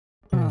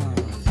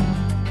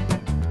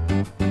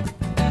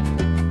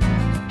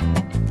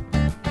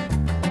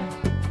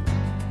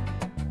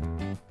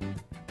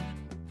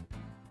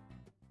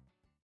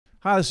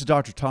Hi, this is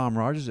Dr. Tom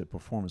Rogers at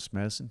Performance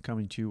Medicine,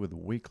 coming to you with a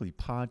weekly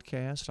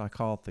podcast. I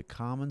call it the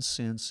Common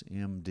Sense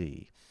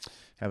MD.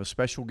 Have a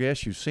special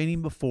guest. You've seen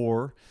him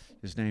before.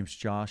 His name's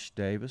Josh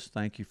Davis.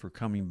 Thank you for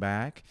coming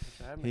back. Thanks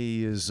for having me.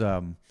 He is,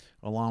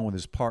 along with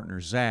his partner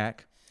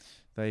Zach,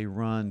 they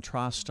run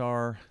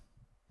TriStar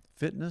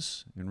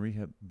Fitness and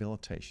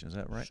Rehabilitation. Is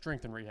that right?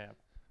 Strength and rehab.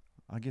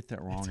 I get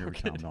that wrong every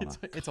time, don't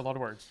I? It's a lot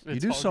of words. You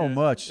do so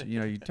much,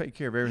 you take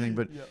care of everything,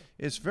 but Yeah.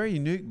 it's very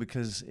unique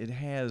because it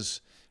has,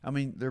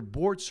 they're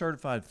board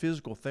certified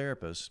physical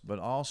therapists, but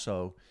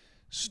also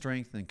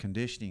strength and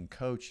conditioning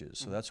coaches.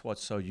 So that's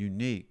what's so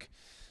unique.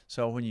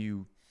 So when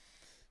you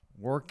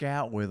work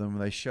out with them,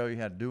 they show you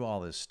how to do all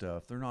this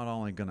stuff. They're not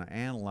only going to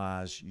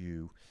analyze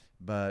you,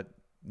 but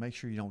make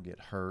sure you don't get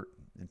hurt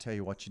and tell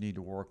you what you need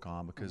to work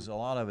on, because a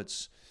lot of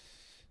it's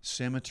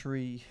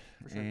symmetry.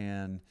 For sure.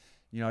 And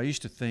I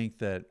used to think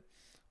that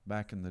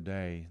back in the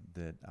day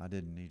that I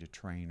didn't need a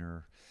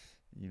trainer,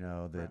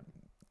 that Right.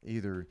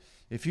 either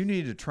if you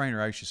needed a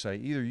trainer, I should say,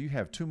 either you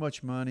have too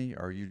much money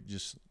or you're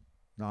just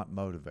not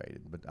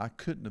motivated. But I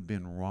couldn't have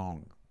been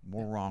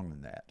more wrong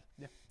than that.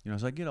 Yeah.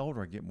 As I get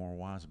older, I get more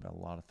wise about a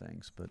lot of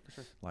things, but For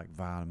sure. like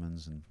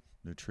vitamins and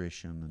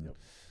nutrition and Yep.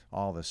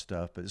 all this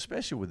stuff, but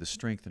especially with the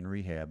strength and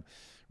rehab,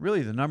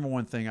 really the number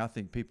one thing I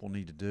think people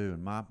need to do,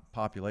 and my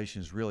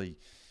population is really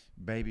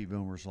baby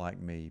boomers like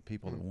me,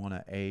 people that want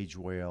to age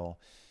well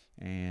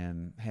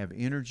and have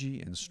energy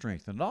and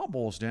strength. And it all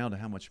boils down to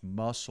how much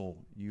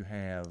muscle you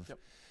have Yep.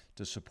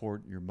 to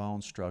support your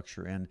bone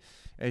structure. And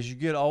as you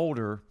get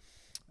older,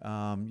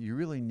 you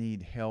really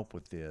need help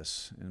with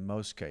this in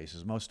most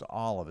cases. Most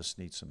all of us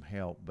need some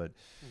help. And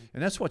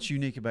that's what's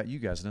unique about you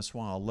guys. And that's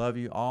why I love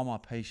you. All my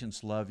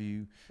patients love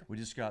you. We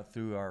just got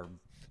through our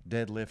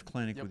deadlift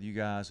clinic Yep. with you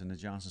guys in the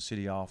Johnson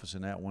City office,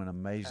 and that went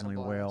amazingly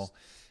blast. well.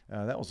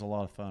 That was a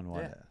lot of fun,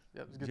 wasn't Yeah. it?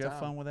 Yep, it was a Did good you have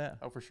time. fun with that?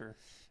 Oh, for sure.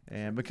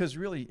 And because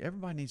really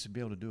everybody needs to be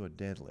able to do a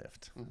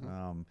deadlift,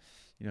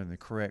 in the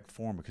correct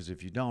form, because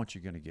if you don't,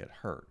 you're going to get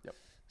hurt. Yep.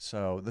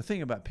 So the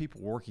thing about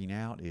people working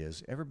out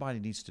is everybody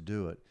needs to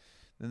do it.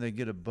 Then they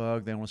get a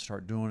bug, they want to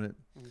start doing it,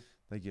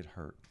 they get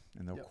hurt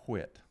and they'll Yep.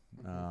 quit.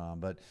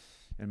 But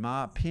in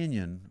my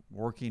opinion,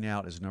 working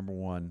out is number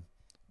one.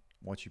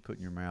 What you put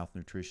in your mouth,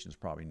 nutrition is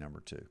probably number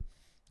two.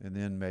 And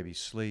then maybe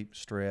sleep,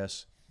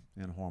 stress,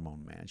 and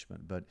hormone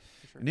management. But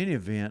sure. in any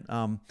event,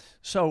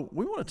 so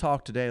we want to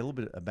talk today a little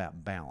bit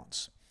about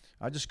balance.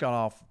 I just got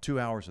off 2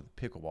 hours of the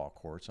pickleball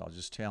courts. I was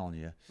just telling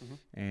you,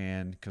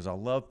 and because I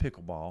love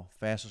pickleball,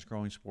 fastest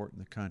growing sport in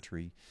the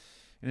country,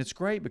 and it's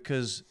great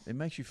because it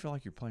makes you feel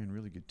like you're playing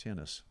really good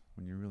tennis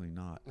when you're really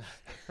not.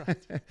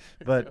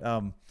 But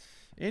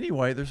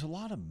anyway, there's a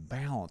lot of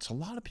balance. A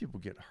lot of people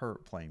get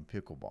hurt playing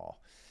pickleball,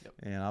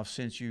 and I've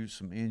sent you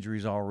some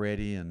injuries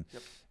already, and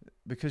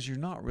because you're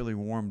not really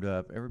warmed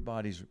up.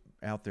 Everybody's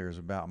out there is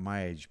about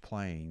my age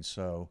playing,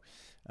 so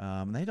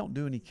they don't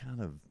do any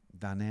kind of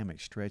dynamic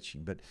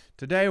stretching. But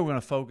today we're going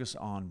to focus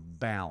on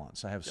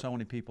balance. I have so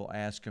many people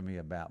asking me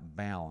about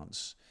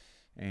balance,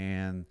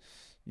 and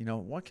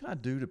what can I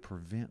do to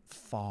prevent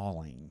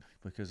falling?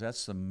 Because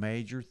that's the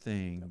major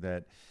thing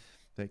that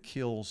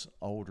kills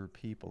older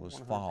people is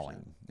 100%.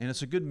 falling, and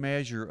it's a good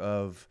measure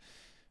of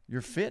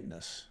your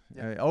fitness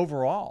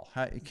overall.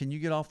 How can you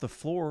get off the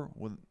floor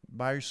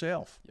by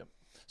yourself? Yep.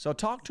 So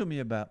talk to me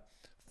about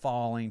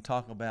falling.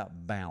 Talk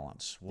about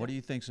balance. What do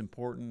you think is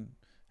important?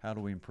 How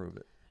do we improve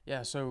it?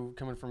 Yeah, so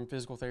coming from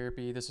physical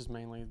therapy, this is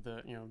mainly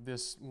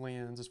this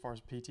lens as far as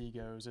PT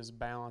goes, is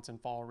balance and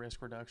fall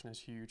risk reduction is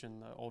huge in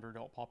the older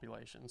adult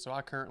population. So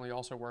I currently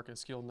also work at a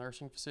skilled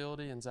nursing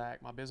facility, and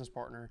Zach, my business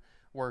partner,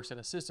 works at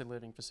assisted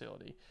living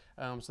facility.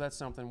 So that's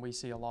something we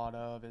see a lot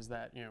of, is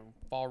that,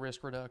 fall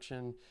risk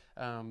reduction,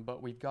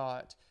 but we've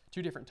got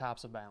two different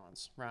types of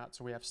balance, right?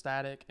 So we have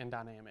static and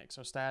dynamic.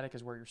 So static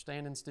is where you're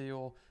standing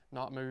still,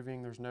 not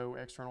moving, there's no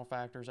external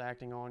factors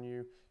acting on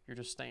you, you're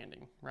just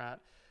standing, right?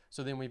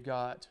 So then we've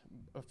got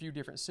a few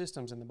different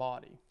systems in the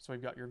body. So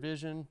we've got your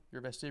vision,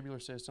 your vestibular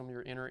system,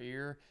 your inner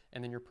ear,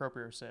 and then your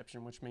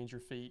proprioception, which means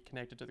your feet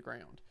connected to the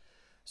ground.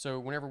 So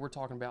whenever we're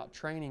talking about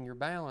training your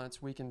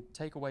balance, we can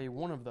take away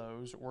one of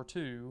those or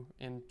two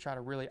and try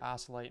to really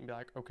isolate and be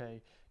like,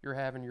 okay, you're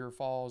having your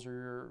falls,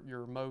 or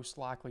you're most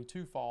likely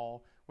to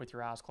fall with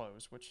your eyes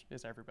closed, which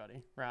is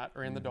everybody, right?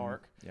 Or in the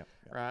dark,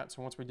 right?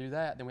 So once we do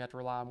that, then we have to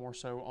rely more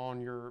so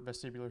on your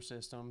vestibular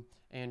system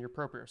and your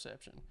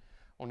proprioception.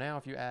 Well, now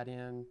if you add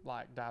in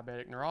like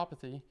diabetic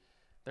neuropathy,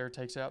 there it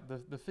takes out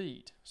the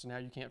feet. So now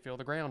you can't feel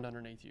the ground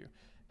underneath you,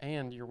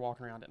 and you're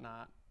walking around at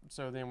night.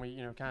 So then we,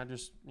 kind of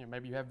just,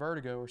 maybe you have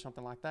vertigo or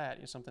something like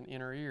that, something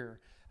inner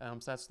ear. So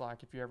that's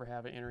like if you ever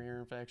have an inner ear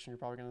infection, you're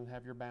probably going to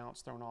have your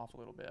balance thrown off a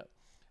little bit.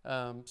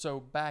 So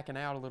backing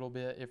out a little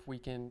bit, if we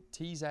can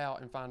tease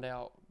out and find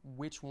out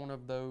which one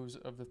of those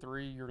of the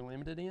three you're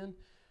limited in,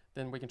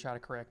 then we can try to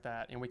correct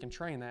that, and we can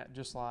train that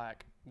just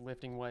like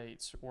lifting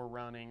weights or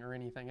running or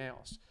anything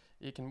else.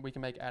 We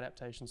can make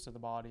adaptations to the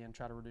body and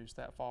try to reduce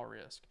that fall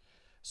risk.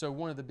 So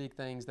one of the big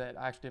things that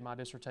I actually did my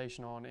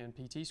dissertation on in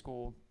PT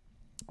school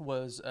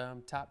was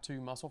type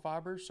 2 muscle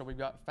fibers. So we've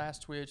got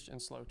fast twitch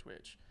and slow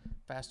twitch.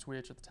 Fast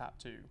twitch at the type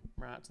 2,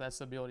 right? So that's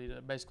the ability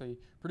to basically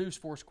produce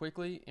force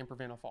quickly and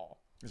prevent a fall.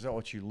 Is that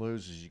what you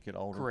lose as you get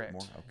older? Correct.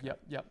 More? Okay.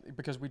 Yep.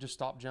 Because we just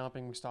stop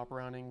jumping, we stop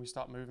running, we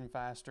stop moving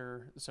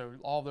faster. So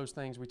all those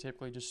things we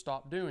typically just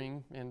stop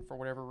doing, and for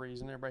whatever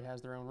reason, everybody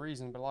has their own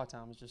reason, but a lot of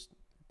times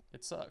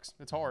it sucks.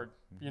 It's hard,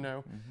 you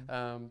know.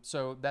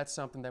 So that's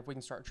something that if we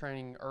can start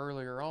training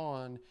earlier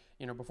on,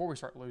 you know, before we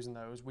start losing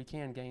those, we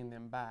can gain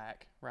them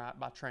back, right,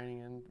 by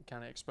training and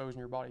kind of exposing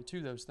your body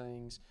to those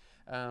things.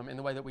 And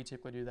the way that we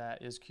typically do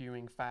that is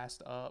cueing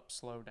fast up,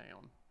 slow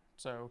down.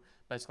 So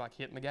basically like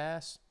hitting the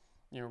gas,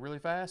 you know, really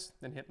fast,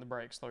 then hitting the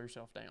brakes, slow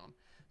yourself down.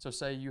 So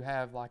say you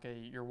have like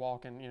you're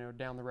walking, you know,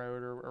 down the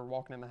road or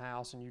walking in the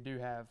house, and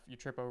you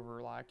trip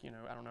over like, you know,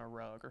 I don't know, a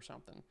rug or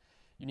something.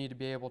 You need to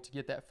be able to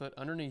get that foot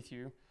underneath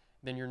you,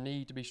 then your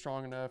knee to be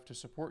strong enough to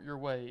support your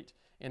weight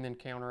and then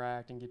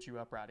counteract and get you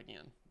upright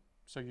again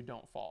so you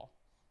don't fall,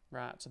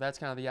 right? So that's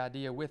kind of the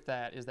idea with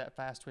that, is that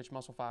fast twitch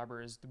muscle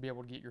fiber is to be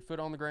able to get your foot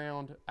on the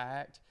ground,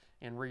 act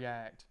and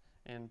react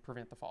and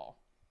prevent the fall,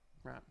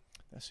 right?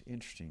 That's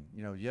interesting.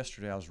 You know,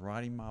 yesterday I was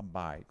riding my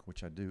bike,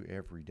 which I do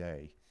every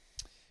day,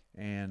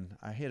 and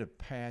I hit a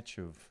patch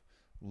of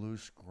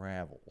loose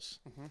gravels.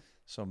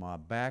 So my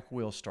back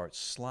wheel starts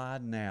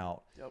sliding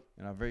out,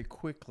 and I very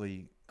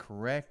quickly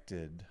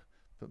corrected,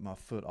 put my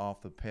foot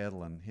off the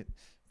pedal and hit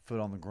foot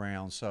on the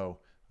ground. So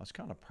I was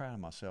kind of proud of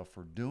myself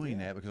for doing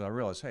that, because I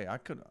realized, hey, I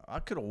could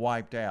have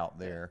wiped out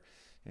there.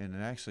 And it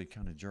actually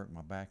kind of jerked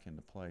my back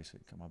into place.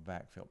 My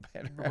back felt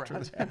better after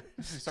that.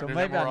 So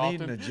maybe I need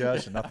an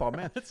adjustment. I thought,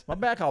 man, my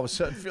back all of a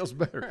sudden feels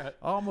better.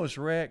 I almost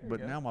wrecked, but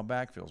now my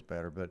back feels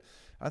better. But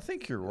I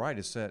think you're right.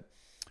 It's that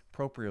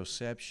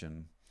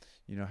proprioception,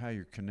 you know, how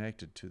you're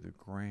connected to the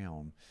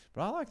ground.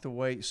 But I like the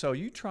way, so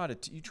you try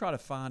to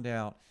find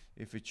out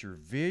if it's your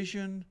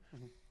vision,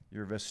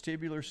 your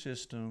vestibular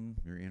system,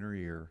 your inner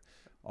ear,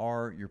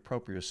 or your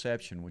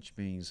proprioception, which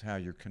means how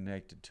you're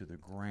connected to the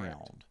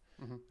ground.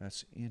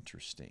 That's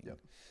interesting.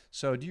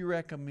 So do you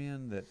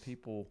recommend that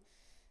people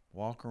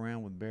walk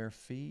around with bare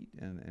feet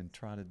and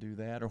try to do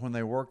that? Or when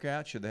they work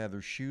out, should they have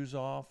their shoes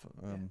off?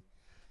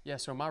 Yeah,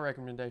 so my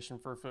recommendation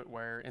for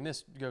footwear, and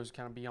this goes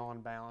kind of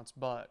beyond balance,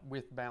 but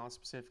with balance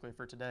specifically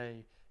for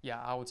today,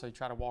 I would say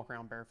try to walk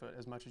around barefoot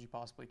as much as you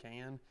possibly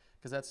can,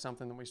 because that's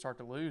something that we start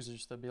to lose, is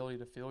just the ability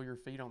to feel your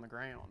feet on the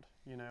ground,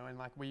 you know, and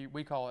like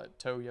we call it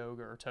toe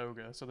yoga or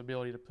toga. So the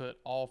ability to put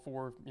all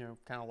four, you know,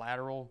 kind of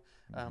lateral,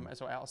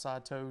 so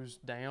outside toes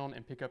down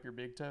and pick up your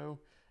big toe,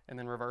 and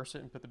then reverse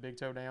it and put the big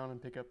toe down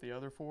and pick up the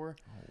other four.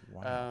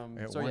 Oh, wow.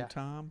 At one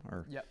time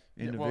or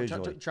individually?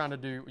 Well, trying to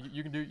do,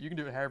 you can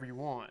do it however you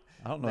want.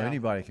 I don't know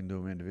anybody can do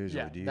them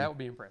individually, do you? That would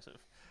be impressive.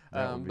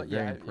 That would be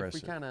very impressive.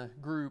 If we kind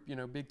of group, you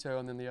know, big toe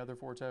and then the other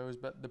four toes,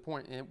 but the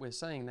point with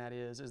saying that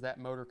is that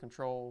motor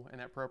control and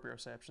that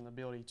proprioception, the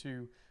ability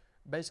to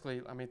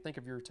basically, I mean, think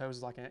of your toes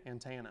as like an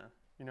antenna.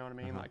 You know what I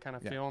mean? Like kind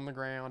of feel on the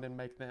ground and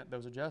make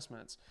those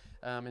adjustments.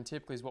 And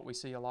typically is what we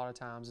see a lot of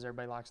times is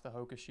everybody likes the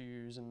Hoka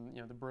shoes and,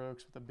 you know, the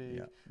Brooks with the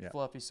big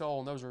fluffy sole,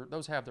 and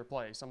those have their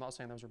place. I'm not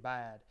saying those are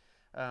bad.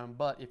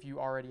 But if you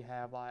already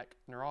have like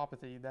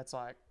neuropathy, that's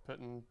like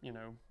putting, you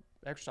know,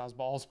 exercise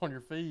balls on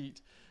your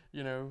feet,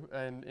 you know,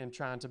 and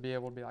trying to be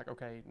able to be like,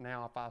 okay,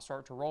 now if I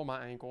start to roll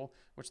my ankle,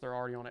 which they're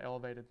already on an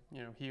elevated,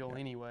 you know, heel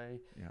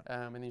anyway,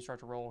 and then you start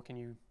to roll, can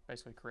you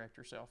basically correct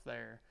yourself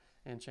there?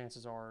 And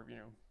chances are, you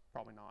know,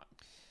 probably not.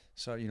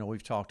 So, you know,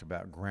 we've talked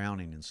about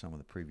grounding in some of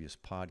the previous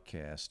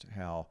podcasts,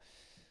 how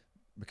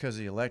because of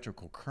the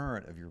electrical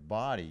current of your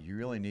body, you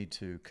really need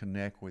to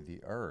connect with the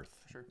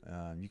earth. Sure.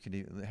 You can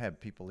even have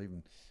people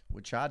even,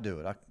 which I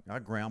do it, I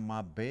ground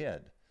my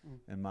bed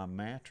and my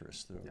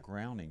mattress through a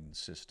grounding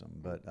system.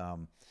 But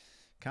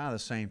kind of the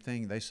same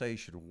thing, they say you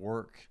should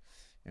work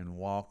and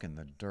walk in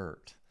the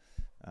dirt.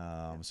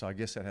 So I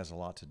guess that has a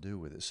lot to do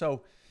with it.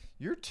 So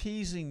you're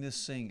teasing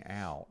this thing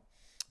out.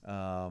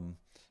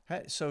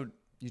 So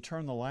you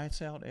turn the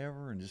lights out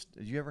ever, and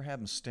do you ever have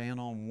them stand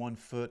on one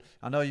foot?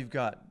 I know you've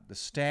got the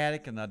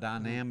static and the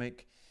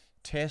dynamic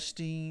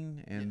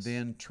testing and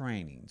then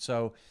training.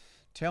 So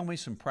tell me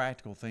some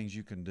practical things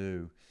you can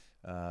do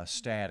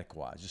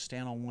static-wise. Just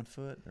stand on one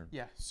foot? Or?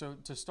 Yeah, so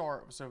to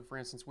start, for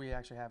instance, we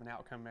actually have an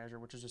outcome measure,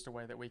 which is just a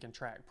way that we can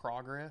track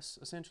progress,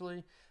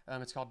 essentially.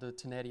 It's called the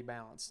Tinetti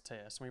balance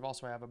test. And we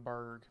also have a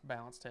Berg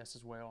balance test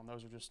as well, and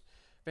those are just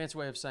fancy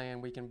way of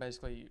saying we can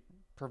basically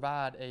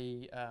provide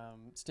a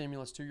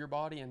stimulus to your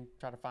body and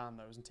try to find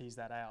those and tease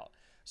that out.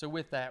 So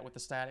with that, with the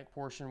static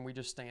portion, we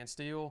just stand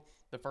still.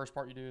 The first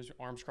part you do is your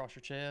arms across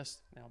your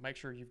chest. Now make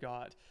sure you've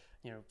got,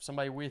 you know,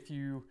 somebody with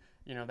you,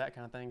 you know, that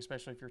kind of thing.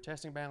 Especially if you're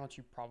testing balance,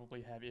 you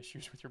probably have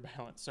issues with your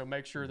balance. So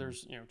make sure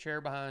there's, you know, chair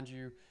behind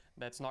you,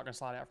 that's not going to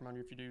slide out from under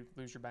you if you do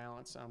lose your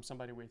balance,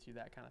 somebody with you,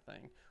 that kind of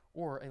thing,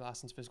 or a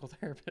licensed physical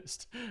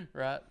therapist,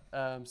 right?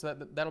 So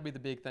that'll be the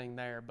big thing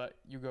there. But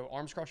you go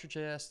arms across your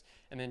chest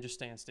and then just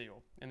stand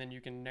still. And then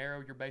you can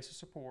narrow your base of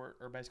support,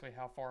 or basically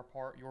how far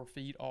apart your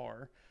feet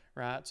are,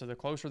 right? So the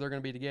closer they're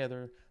going to be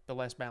together, the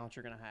less balance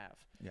you're going to have.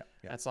 Yeah.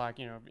 That's like,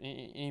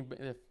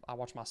 if I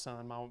watch my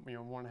son, my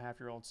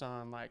 1.5-year-old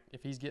son, like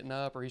if he's getting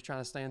up or he's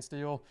trying to stand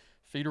still,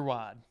 feet are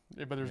wide,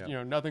 but there's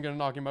nothing going to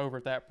knock him over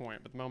at that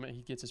point. But the moment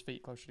he gets his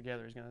feet closer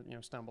together, he's going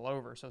to stumble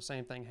over. So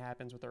same thing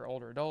happens with our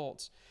older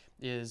adults.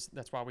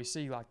 That's why we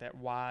see like that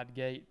wide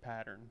gait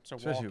pattern. So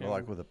especially walking,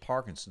 like with a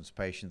Parkinson's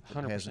patient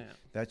that 100%.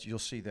 That you'll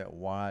see that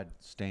wide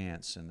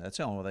stance, and that's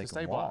the only way they can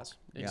stabilize.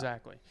 walk.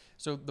 Exactly.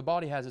 So the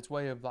body has its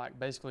way of like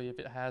basically if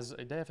it has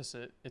a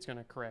deficit, it's going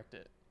to correct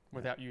it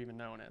without you even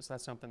knowing it. So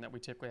that's something that we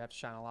typically have to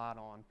shine a light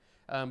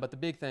on. But the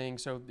big thing,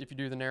 so if you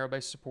do the narrow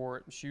base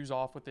support, shoes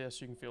off with this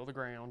so you can feel the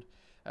ground.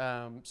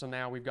 So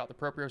now we've got the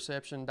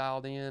proprioception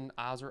dialed in,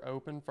 eyes are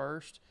open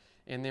first,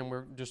 and then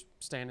we're just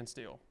standing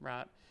still,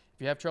 right?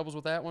 If you have troubles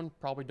with that one,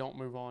 probably don't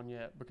move on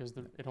yet because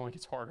it only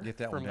gets harder. Get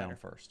that one down there.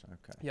 first.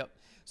 Okay. Yep.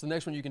 So the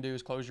next one you can do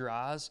is close your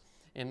eyes.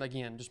 And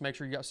again, just make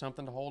sure you got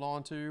something to hold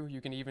on to.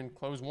 You can even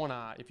close one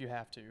eye if you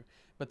have to.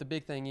 But the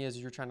big thing is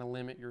you're trying to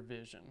limit your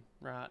vision,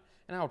 right?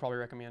 And I would probably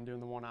recommend doing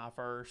the one eye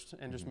first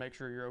and just make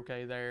sure you're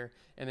okay there,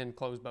 and then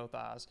close both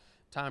eyes.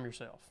 Time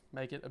yourself.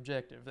 Make it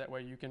objective. That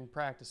way you can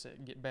practice it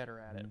and get better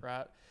at it,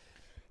 right?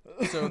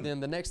 So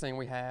then the next thing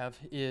we have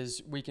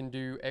is we can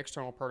do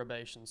external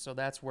perturbations. So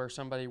that's where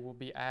somebody will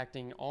be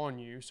acting on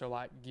you. So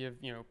like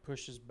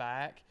pushes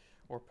back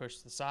or push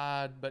to the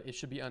side, but it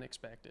should be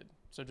unexpected.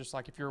 So just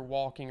like if you're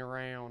walking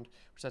around,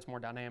 which that's more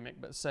dynamic,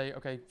 but say,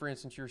 okay, for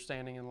instance, you're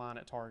standing in line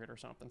at Target or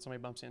something,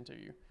 somebody bumps into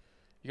you.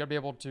 You got to be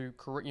able to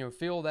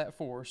feel that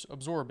force,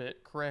 absorb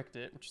it, correct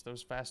it, which is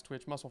those fast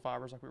twitch muscle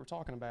fibers like we were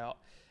talking about,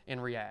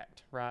 and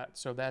react, right?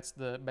 So that's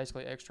the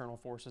basically external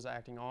forces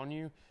acting on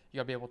you. You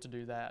got to be able to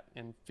do that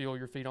and feel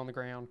your feet on the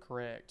ground,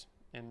 correct,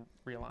 and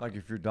realign. Like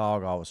if your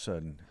dog all of a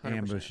sudden 100%.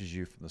 ambushes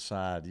you from the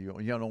side, you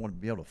don't want to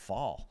be able to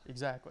fall.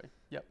 Exactly.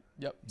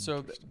 Yep.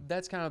 So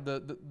that's kind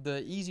of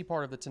the easy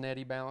part of the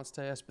Tonetti balance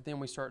test, but then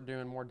we start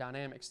doing more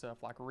dynamic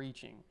stuff like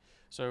reaching.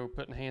 So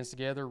putting hands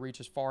together, reach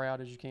as far out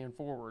as you can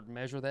forward,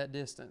 measure that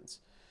distance.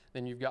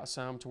 Then you've got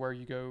some to where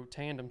you go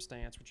tandem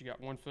stance, which you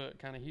got one foot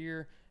kind of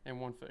here and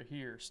one foot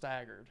here,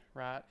 staggered,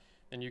 right?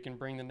 Then you can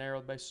bring the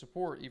narrow base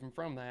support even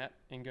from that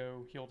and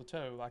go heel to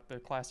toe, like the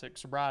classic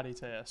sobriety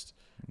test,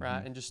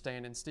 right? And just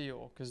standing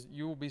still, because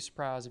you will be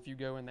surprised if you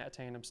go in that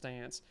tandem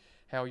stance,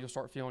 how you'll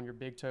start feeling your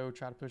big toe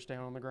try to push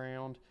down on the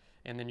ground.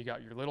 And then you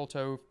got your little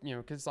toe,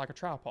 because it's like a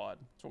tripod.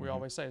 That's what we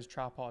always say is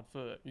tripod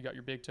foot. You got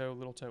your big toe,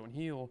 little toe, and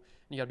heel, and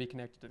you got to be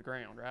connected to the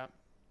ground, right?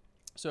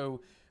 So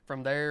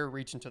from there,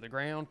 reaching to the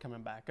ground,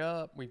 coming back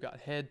up, we've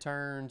got head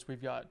turns,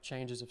 we've got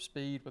changes of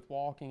speed with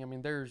walking. I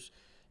mean, there's,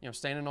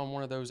 standing on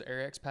one of those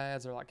AirX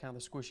pads, they're like kind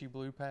of the squishy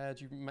blue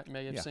pads you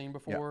may have seen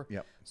before.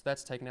 Yep. So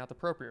that's taking out the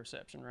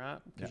proprioception, right?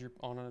 Because you're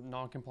on a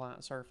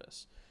non-compliant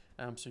surface.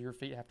 So your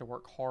feet have to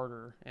work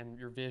harder, and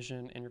your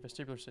vision and your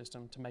vestibular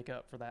system to make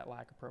up for that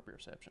lack of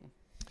proprioception.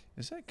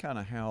 Is that kind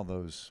of how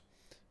those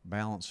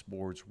balance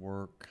boards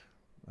work?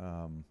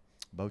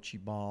 Bocce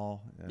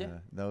ball,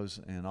 those,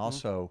 and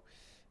also,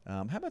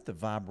 how about the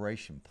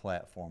vibration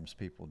platforms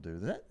people do?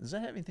 Does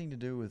that have anything to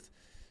do with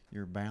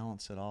your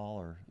balance at all,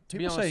 or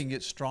people say you can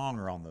get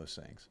stronger on those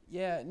things?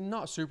 Yeah,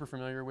 not super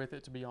familiar with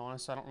it, to be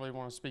honest. I don't really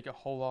want to speak a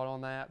whole lot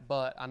on that,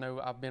 but I know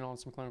I've been on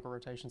some clinical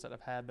rotations that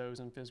have had those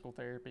in physical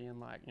therapy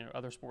and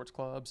other sports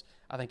clubs.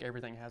 I think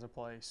everything has a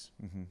place,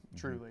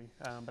 truly,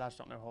 but I just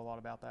don't know a whole lot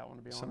about that one,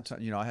 to be honest.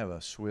 Sometimes, I have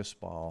a Swiss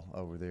ball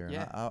over there,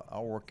 and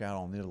I'll work out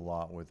on it a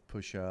lot with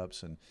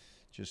push-ups and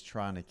just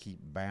trying to keep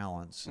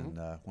balance. And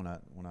when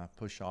I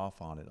push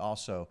off on it,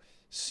 also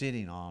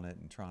sitting on it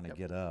and trying to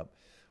get up.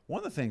 One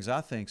of the things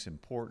I think is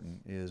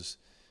important is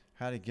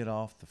how to get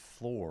off the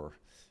floor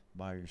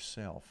by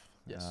yourself.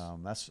 Yes.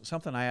 That's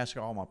something I ask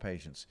all my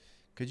patients.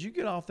 Could you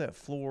get off that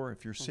floor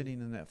if you're sitting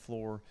in that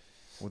floor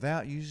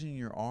without using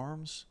your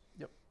arms?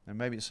 Yep. And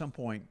maybe at some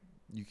point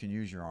you can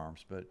use your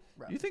arms, but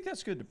do you think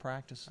that's good to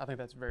practice? I think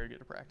that's very good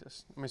to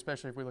practice. I mean,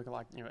 especially if we look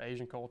at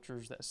Asian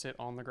cultures that sit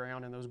on the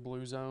ground in those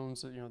blue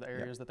zones, the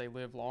areas that they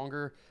live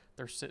longer,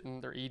 they're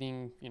sitting, they're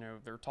eating,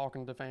 they're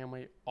talking to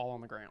family all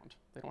on the ground.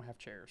 They don't have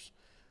chairs.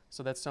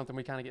 So that's something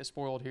we kind of get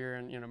spoiled here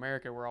in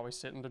America. We're always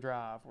sitting to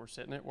drive. We're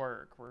sitting at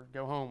work. We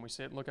go home. We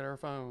sit and look at our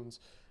phones.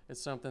 It's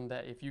something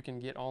that if you can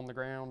get on the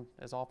ground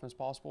as often as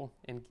possible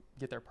and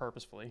get there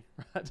purposefully,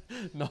 right,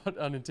 not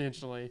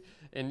unintentionally,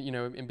 and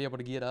and be able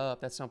to get up,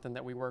 that's something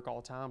that we work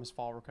all the time is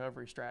fall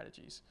recovery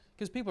strategies.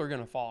 Because people are going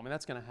to fall. I mean,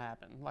 that's going to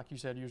happen. Like you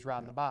said, you was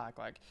riding the bike.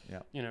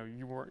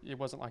 It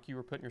wasn't like you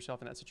were putting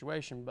yourself in that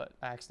situation, but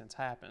accidents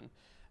happen.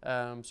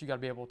 So you got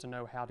to be able to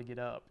know how to get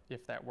up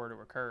if that were to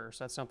occur.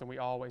 So that's something we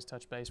always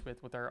touch base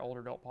with our older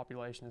adult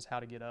population is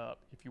how to get up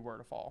if you were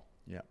to fall.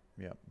 Yeah,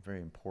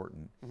 very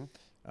important.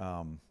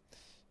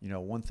 You know,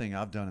 one thing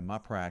I've done in my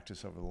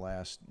practice over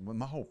the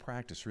my whole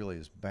practice really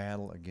is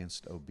battle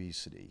against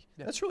obesity.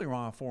 Yeah. That's really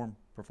why I form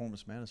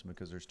performance medicine,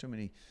 because there's too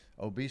many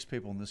obese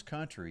people in this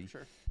country,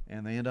 Sure.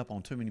 and they end up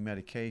on too many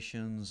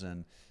medications,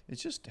 and it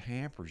just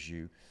hampers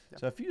you. Yeah.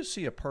 So if you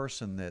see a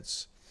person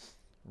that's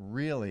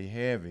really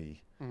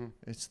heavy, Mm-hmm.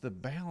 it's the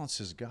balance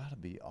has got to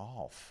be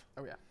off.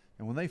 Oh yeah.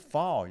 And when they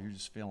fall, you're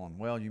just feeling,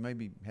 well, you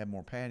maybe have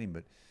more padding,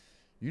 but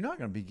you're not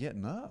going to be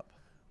getting up.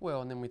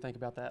 Well, and then we think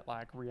about that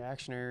like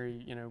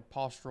reactionary,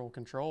 postural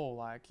control,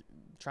 like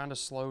trying to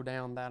slow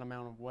down that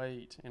amount of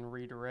weight and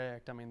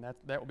redirect. I mean,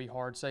 that would be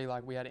hard. Say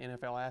like we had an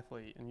NFL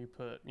athlete and you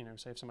put,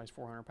 say if somebody's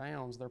 400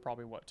 pounds, they're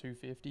probably what,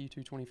 250,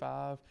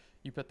 225.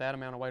 You put that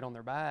amount of weight on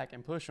their back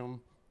and push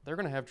them, they're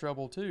going to have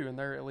trouble too. And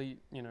they're elite,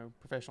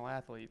 professional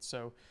athletes.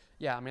 So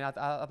yeah, I mean,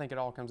 I think it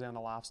all comes down to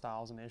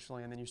lifestyles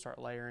initially, and then you start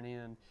layering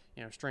in,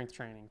 strength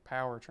training,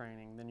 power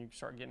training, then you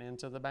start getting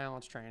into the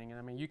balance training. And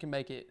I mean, you can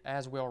make it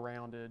as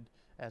well-rounded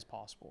as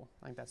possible.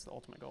 I think that's the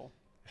ultimate goal.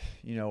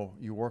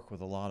 You work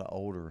with a lot of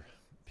older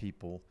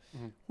people.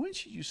 Mm-hmm. When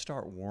should you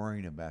start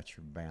worrying about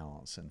your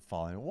balance and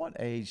falling? At what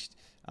age?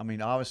 I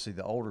mean, obviously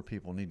the older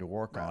people need to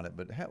work on it,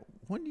 but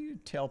when do you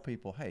tell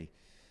people, hey,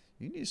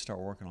 you need to start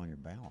working on your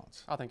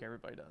balance? I think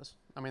everybody does.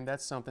 I mean,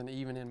 that's something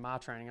even in my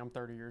training. I'm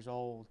 30 years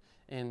old,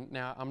 and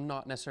now I'm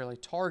not necessarily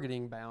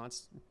targeting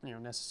balance,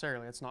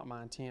 necessarily. It's not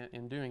my intent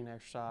in doing an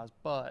exercise,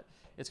 but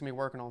it's going to be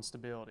working on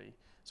stability.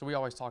 So we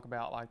always talk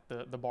about like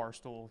the bar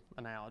stool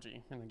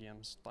analogy, and again,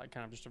 it's like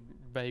kind of just a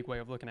vague way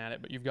of looking at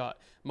it, but you've got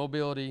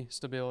mobility,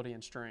 stability,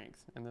 and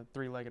strength in the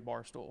three-legged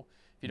bar stool.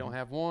 If you don't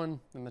have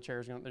one, then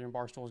the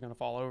bar stool is going to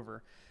fall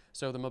over.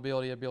 So the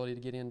mobility, ability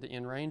to get into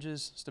end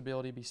ranges,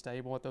 stability, be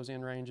stable at those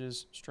end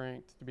ranges,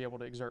 strength, to be able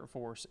to exert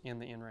force in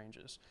the end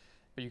ranges.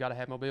 But you got to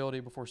have mobility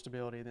before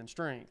stability, then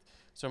strength.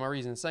 So my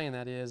reason in saying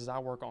that is I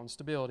work on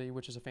stability,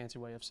 which is a fancy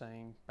way of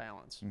saying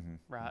balance,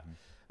 right?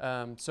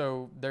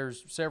 So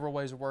there's several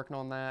ways of working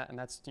on that, and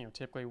that's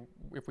typically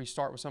if we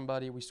start with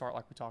somebody, we start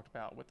like we talked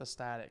about with the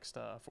static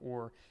stuff,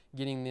 or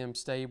getting them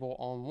stable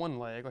on one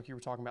leg, like you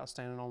were talking about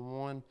standing on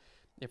one.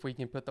 If we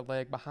can put the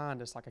leg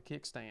behind us like a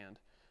kickstand,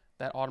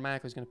 that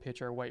automatically is going to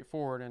pitch our weight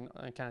forward and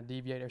kind of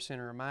deviate our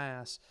center of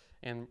mass,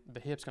 and the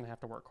hip's going to have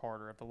to work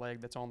harder of the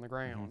leg that's on the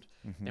ground.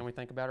 Then we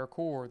think about our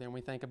core. Then we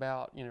think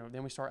about,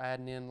 then we start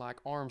adding in like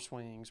arm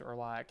swings or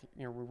like,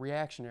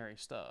 reactionary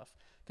stuff.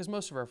 Because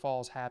most of our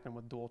falls happen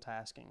with dual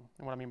tasking.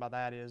 And what I mean by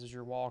that is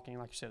you're walking,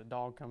 like you said, a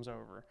dog comes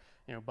over,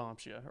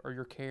 bumps you, or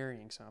you're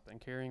carrying something,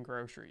 carrying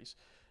groceries.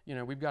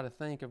 We've got to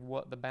think of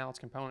what the balance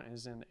component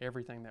is in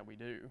everything that we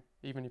do,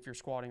 even if you're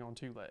squatting on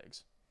two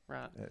legs.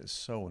 Right. That is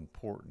so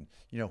important.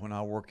 When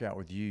I work out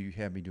with you, you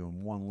have me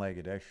doing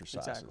one-legged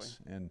exercises.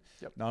 Exactly. And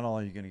not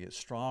only are you going to get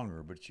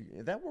stronger, but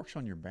that works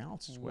on your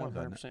balance as well, 100%.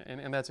 doesn't it?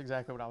 And that's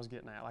exactly what I was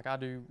getting at. Like I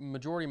do,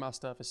 majority of my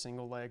stuff is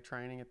single leg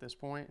training at this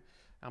point.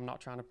 I'm not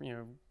trying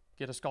to,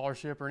 get a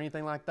scholarship or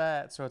anything like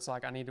that. So it's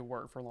like I need to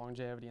work for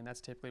longevity, and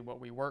that's typically what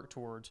we work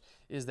towards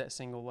is that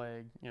single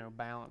leg,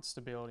 balance,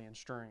 stability, and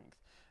strength.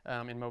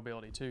 And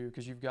mobility too,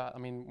 because you've got,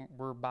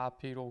 we're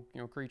bipedal,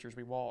 creatures.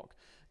 We walk,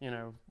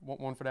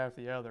 one foot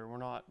after the other. We're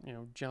not,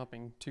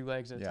 jumping two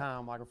legs at a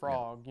time like a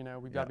frog.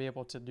 We've got to be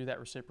able to do that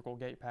reciprocal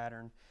gait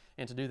pattern,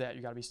 and to do that,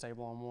 you got to be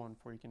stable on one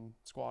before you can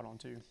squat on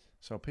two.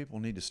 So people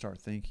need to start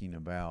thinking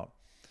about,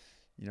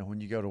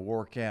 when you go to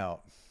work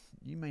out,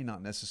 you may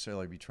not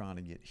necessarily be trying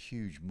to get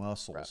huge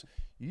muscles. Right.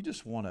 You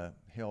just want to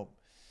help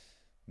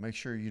make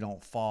sure you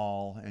don't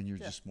fall, and you're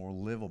just more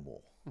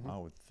livable, I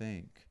would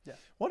think. Yeah.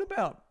 What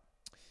about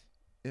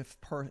if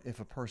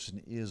a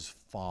person is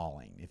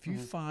falling, if you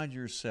find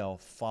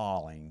yourself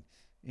falling,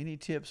 any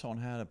tips on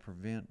how to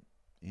prevent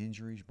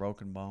injuries,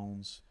 broken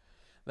bones?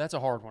 That's a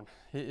hard one.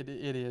 It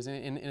is,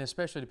 and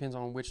especially depends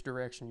on which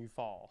direction you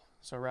fall.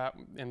 So right,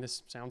 and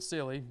this sounds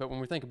silly, but when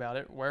we think about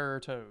it, where are our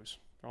toes?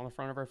 They're on the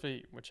front of our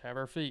feet, which have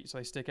our feet, so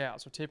they stick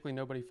out. So typically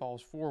nobody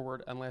falls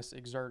forward unless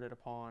exerted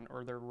upon,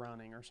 or they're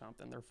running or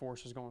something. Their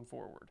force is going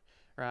forward,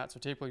 right? So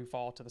typically we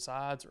fall to the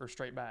sides or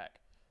straight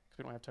back, because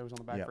we don't have toes on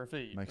the back of our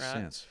feet. Makes right?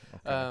 sense.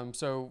 Okay.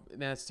 So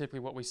that's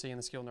typically what we see in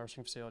the skilled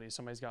nursing facilities.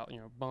 Somebody's got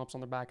bumps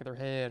on the back of their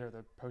head, or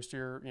the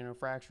posterior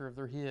fracture of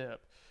their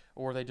hip,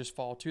 or they just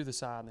fall to the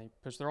side and they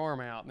push their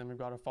arm out, and then we've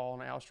got to fall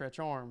on an outstretched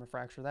arm, a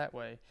fracture that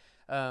way.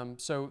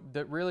 So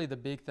really the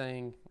big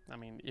thing,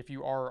 if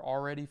you are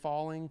already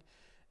falling,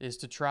 is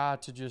to try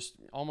to just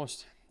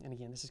almost, and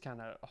again, this is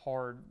kind of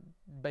hard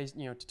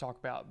to talk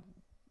about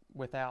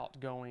without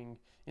going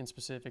in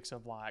specifics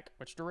of like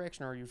which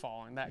direction are you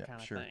falling, that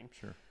kind of thing.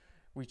 Sure.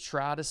 We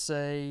try to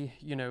say,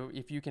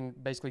 if you can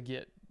basically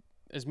get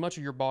as much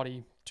of your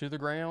body to the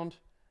ground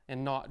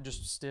and not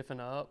just stiffen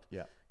up.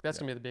 Yeah. That's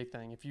going to be the big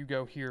thing. If you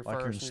go here like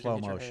first, in slow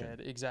and you motion. your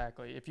head,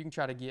 exactly. If you can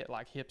try to get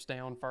like hips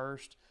down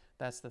first,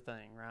 that's the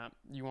thing, right?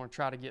 You want to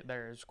try to get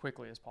there as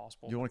quickly as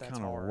possible. You want to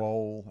kind of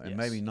roll and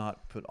maybe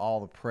not put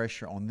all the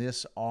pressure on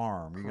this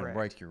arm. You're going to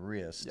break your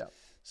wrist. Yep.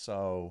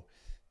 So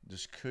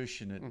just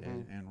cushion it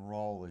Mm-hmm. and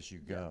roll as you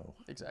go.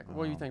 Exactly.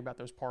 Well, you think about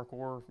those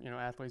parkour,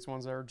 athletes,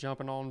 ones that are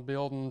jumping on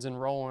buildings and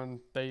rolling.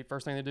 They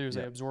first thing they do is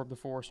they absorb the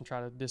force and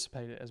try to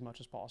dissipate it as much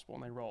as possible,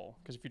 and they roll.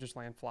 Because if you just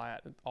land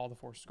flat, all the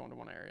force is going to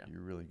one area.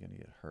 You're really going to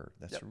get hurt.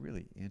 That's Yep.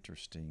 really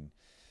interesting,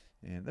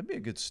 and that'd be a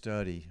good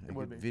study, a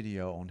good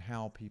video on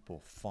how people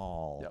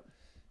fall Yep.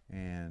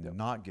 and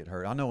not get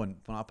hurt. I know when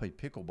I play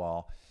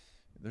pickleball,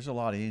 there's a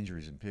lot of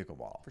injuries in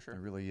pickleball. For sure.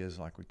 There really is,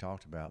 like we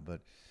talked about,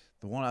 but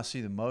the one I see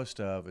the most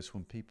of is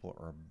when people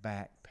are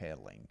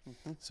backpedaling.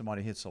 Mm-hmm.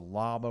 Somebody hits a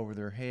lob over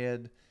their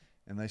head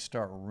and they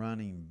start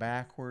running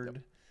backward.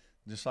 Yep.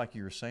 Just like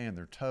you were saying,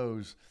 their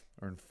toes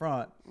are in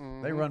front.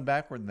 Mm-hmm. They run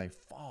backward and they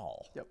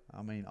fall. Yep.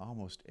 I mean,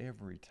 almost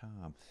every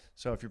time.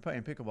 So if you're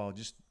playing pickleball,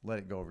 just let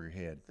it go over your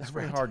head. It's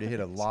very hard to hit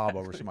a lob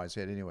over somebody's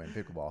head anyway in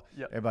pickleball.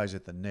 Yep. Everybody's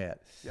at the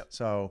net. Yep.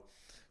 So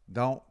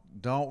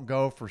don't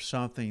go for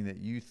something that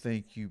you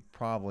think you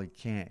probably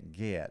can't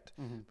get,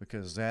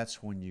 because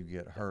that's when you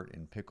get hurt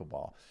in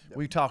pickleball. Yep.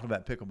 We talked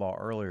about pickleball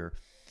earlier,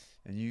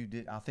 and you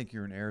did. I think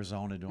you're in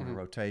Arizona doing a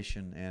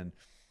rotation, and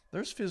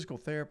there's physical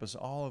therapists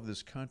all over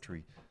this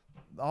country.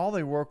 All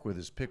they work with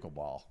is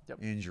pickleball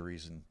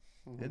injuries, and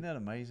isn't that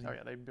amazing? Oh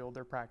yeah, they build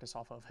their practice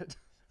off of it.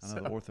 I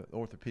know the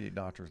orthopedic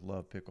doctors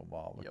love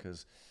pickleball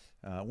because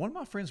one of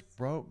my friends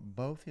broke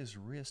both his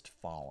wrists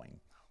falling.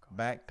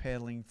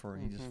 Backpedaling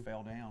he just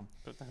fell down.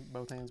 Put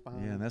both hands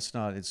behind. Yeah, and that's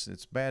not.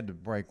 It's bad to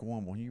break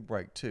one. When you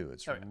break two,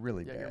 it's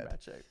really bad. You're in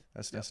bad shape.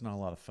 That's not a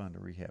lot of fun to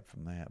rehab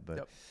from that. But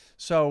Yep.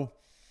 so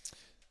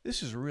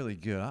this is really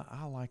good.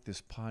 I like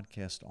this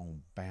podcast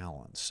on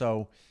balance.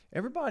 So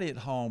everybody at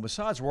home,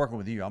 besides working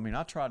with you, I mean,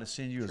 I try to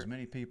send you as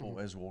many people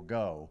as will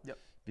go,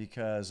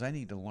 because they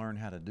need to learn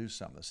how to do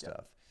some of the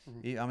stuff.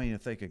 I mean,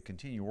 if they could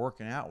continue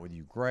working out with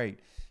you, great.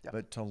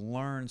 But to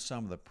learn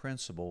some of the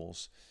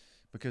principles.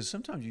 Because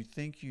sometimes you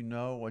think you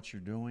know what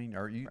you're doing,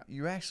 or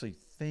you actually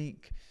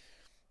think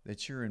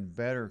that you're in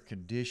better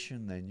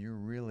condition than you're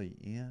really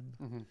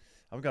in.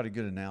 I've got a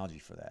good analogy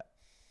for that.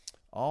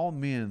 All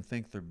men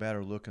think they're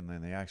better looking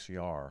than they actually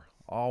are.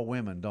 All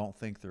women don't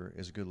think they're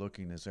as good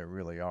looking as they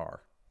really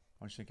are.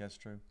 Don't you think that's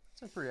true?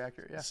 That's pretty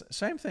accurate, yeah.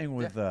 Same thing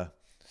with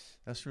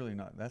that's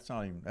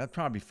not even, that'd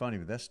probably be funny,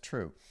 but that's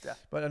true. Yeah.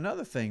 But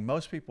another thing,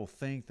 most people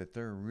think that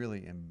they're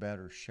really in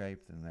better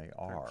shape than they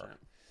are.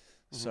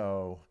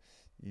 So,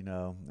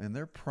 and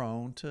they're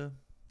prone to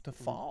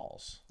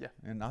falls. Yeah.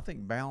 And I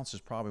think balance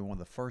is probably one of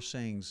the first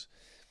things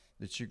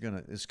that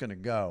it's gonna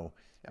go.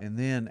 And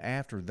then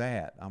after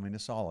that, I mean,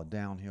 it's all a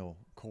downhill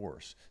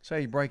course.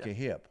 Say you break a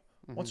hip.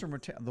 What's the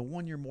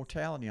 1-year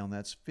mortality on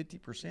that's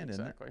 50%,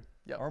 isn't it?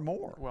 Yep. Or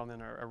more. Well,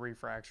 then a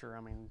refracture,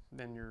 I mean,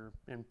 then you're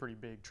in pretty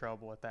big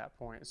trouble at that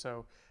point.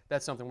 So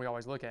that's something we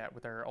always look at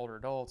with our older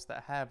adults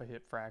that have a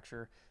hip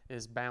fracture,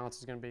 is balance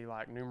is going to be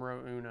like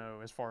numero uno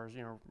as far as,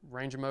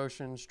 range of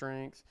motion,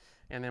 strength,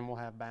 and then we'll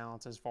have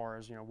balance as far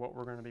as, what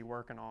we're going to be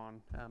working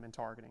on and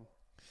targeting.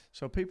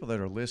 So people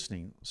that are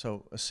listening,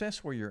 so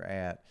assess where you're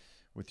at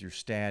with your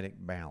static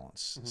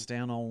balance.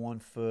 Stand on one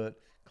foot,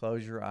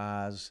 close your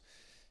eyes,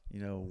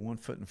 one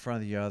foot in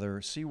front of the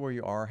other, see where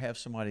you are, have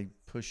somebody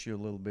push you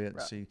a little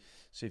bit, see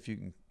if you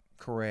can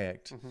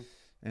correct,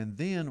 and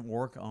then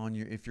work on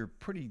if you're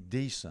pretty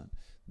decent,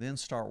 then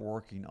start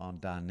working on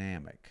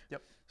dynamic.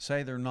 Yep.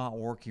 Say they're not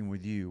working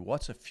with you,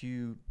 what's a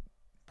few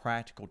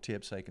practical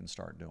tips they can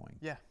start doing?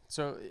 Yeah,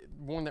 so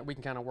one that we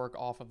can kind of work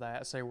off of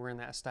that, say we're in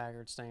that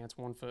staggered stance,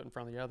 one foot in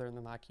front of the other, and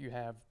then like you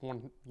have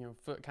one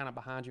foot kind of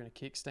behind you in a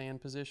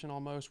kickstand position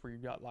almost, where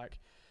you've got like,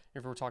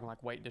 if we're talking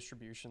like weight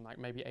distribution, like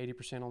maybe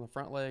 80% on the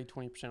front leg,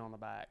 20% on the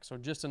back. So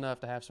just enough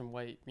to have some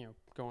weight,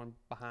 going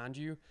behind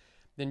you.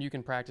 Then you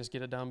can practice,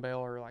 get a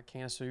dumbbell or like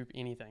can of soup,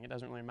 anything. It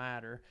doesn't really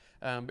matter.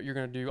 But you're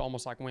going to do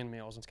almost like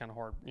windmills. It's kind of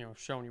hard,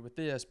 showing you with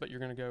this, but you're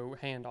going to go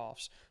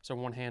handoffs. So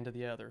one hand to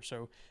the other.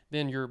 So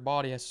then your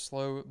body has to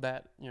slow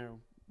that,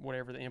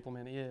 whatever the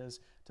implement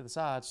is to the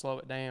side, slow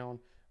it down,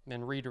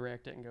 then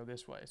redirect it and go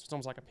this way. So it's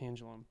almost like a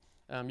pendulum.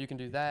 You can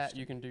do that.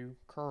 You can do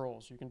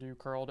curls. You can do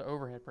curl to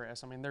overhead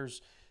press. I mean,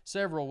 there's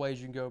several ways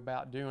you can go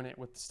about doing it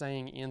with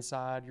staying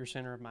inside your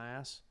center of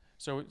mass.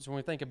 So when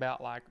we think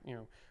about like,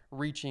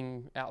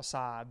 reaching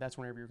outside, that's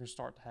whenever you're going to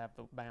start to have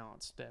the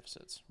balance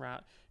deficits, right?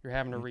 You're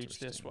having to reach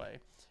this way.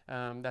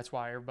 That's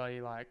why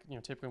everybody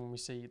typically when we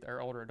see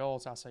our older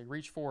adults, I say,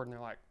 reach forward, and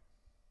they're like,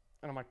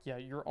 and I'm like, yeah,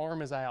 your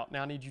arm is out.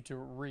 Now I need you to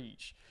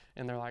reach.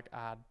 And they're like,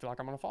 I feel like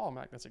I'm going to fall. I'm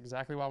like, that's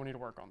exactly why we need to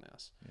work on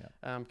this.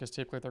 Yeah. Because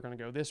typically they're going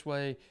to go this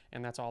way,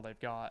 and that's all they've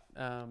got.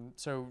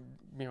 So,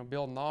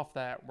 building off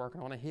that,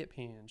 working on a hip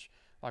hinge,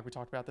 like we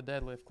talked about the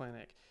deadlift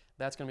clinic,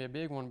 that's going to be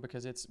a big one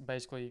because it's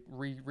basically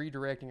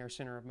redirecting our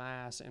center of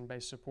mass and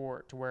base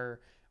support to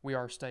where we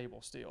are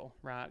stable still,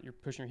 right? You're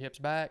pushing your hips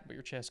back, but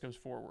your chest goes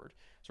forward.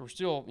 So we're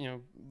still,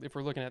 if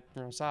we're looking at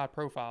side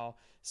profile,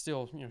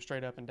 still,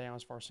 straight up and down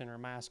as far as center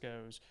of mass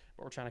goes,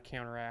 but we're trying to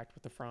counteract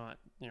with the front,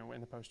 in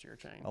the posterior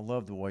chain. I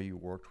love the way you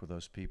worked with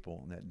those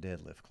people in that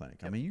deadlift clinic.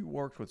 Yep. I mean, you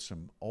worked with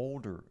some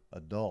older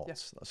adults.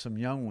 Yes. Some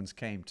young ones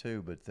came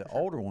too, but the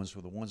older ones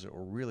were the ones that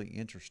were really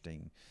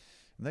interesting.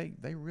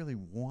 They really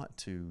want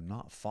to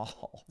not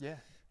fall. Yeah.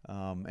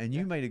 And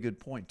you made a good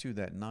point too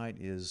that night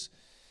is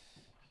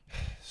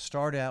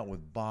start out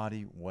with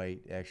body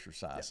weight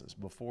exercises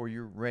before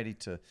you're ready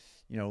to,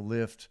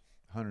 lift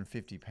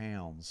 150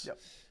 pounds.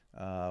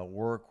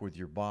 Work with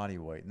your body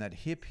weight. And that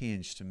hip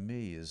hinge to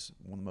me is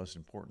one of the most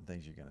important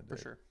things you're going to do.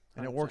 For sure. 100%.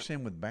 And it works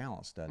in with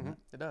balance, doesn't it?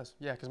 It does.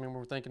 Yeah, because when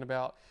we're thinking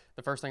about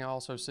the first thing I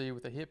also see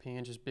with the hip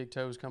hinge is big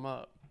toes come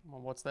up. Well,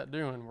 what's that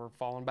doing? We're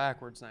falling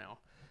backwards now.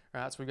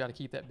 Right, so we've got to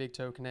keep that big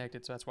toe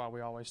connected. So that's why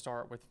we always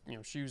start with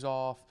shoes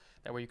off.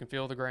 That way you can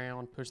feel the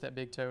ground, push that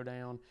big toe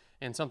down.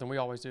 And something we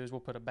always do is we'll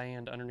put a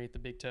band underneath the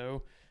big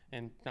toe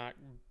and not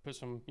put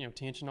some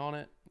tension on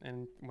it.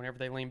 And whenever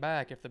they lean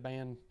back, if the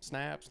band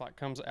snaps, like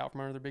comes out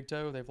from under their big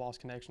toe, they've lost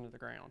connection to the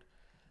ground.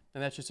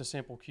 And that's just a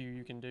simple cue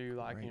you can do.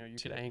 Like you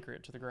could anchor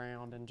it to the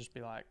ground and just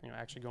be like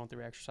actually going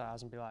through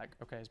exercise and be like,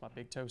 okay, is my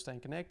big toe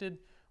staying connected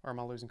or am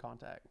I losing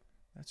contact?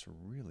 That's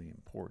really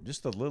important.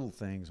 Just the little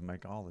things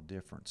make all the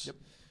difference.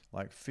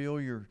 Like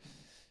feel your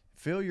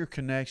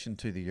connection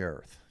to the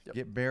earth.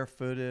 Get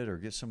barefooted or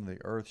get some of the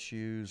earth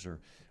shoes, or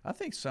I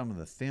think some of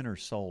the thinner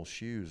sole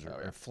shoes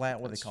are flat.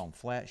 What they call them,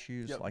 flat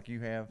shoes, like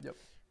you have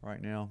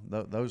right now.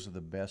 Those are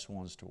the best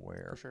ones to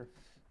wear. For sure.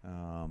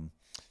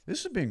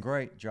 This has been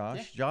great,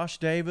 Josh. Josh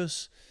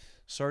Davis,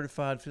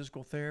 certified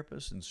physical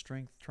therapist and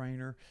strength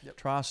trainer.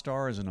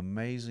 TriStar is an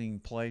amazing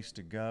place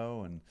to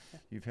go, and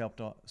you've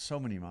helped so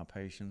many of my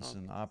patients,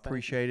 and I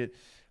appreciate it.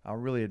 I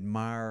really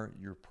admire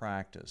your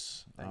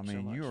practice. Thank you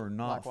so much. You are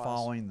not Likewise.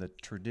 following the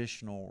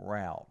traditional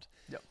route.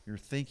 You're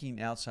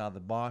thinking outside the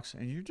box,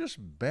 and you're just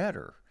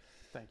better.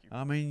 Thank you.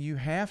 I mean, you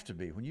have to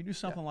be. When you do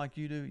something like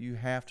you do, you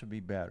have to be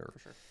better. For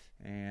sure.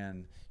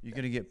 And you're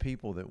going to get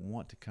people that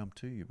want to come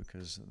to you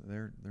because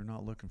they're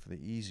not looking for the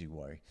easy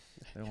way.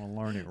 They want to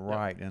learn it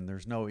right, and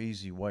there's no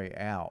easy way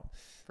out.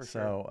 For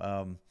sure.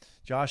 So,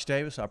 Josh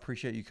Davis, I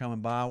appreciate you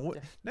coming by.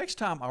 Next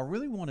time, I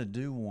really want to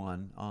do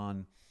one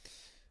on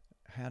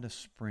how to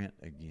sprint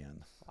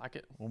again. Like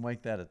it. We'll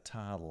make that a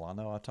title. I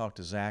know I talked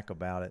to Zach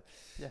about it.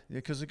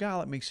 Because a guy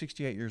like me,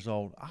 68 years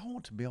old, I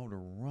want to be able to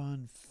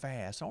run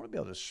fast. I want to be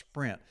able to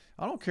sprint.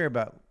 I don't care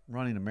about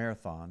running a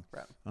marathon,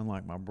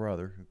 unlike my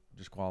brother who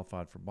just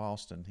qualified for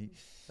Boston.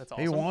 That's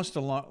awesome. He wants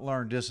to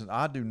learn distance.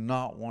 I do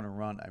not want to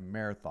run a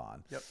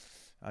marathon.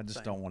 I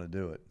just don't want to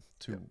do it.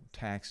 Too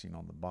taxing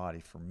on the body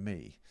for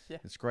me.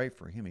 It's great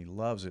for him. He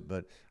loves it.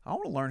 But I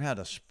want to learn how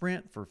to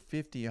sprint for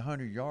 50,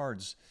 100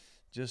 yards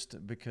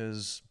just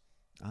because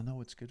I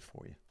know it's good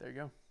for you. There you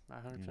go. I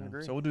 100%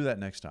 agree. So we'll do that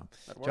next time.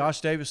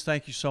 Josh Davis,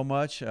 thank you so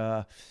much.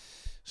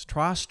 It's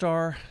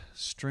TriStar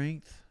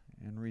Strength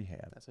and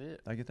Rehab. That's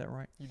it. Did I get that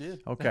right? You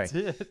did. Okay. That's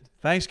it.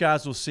 Thanks,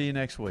 guys. We'll see you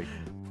next week.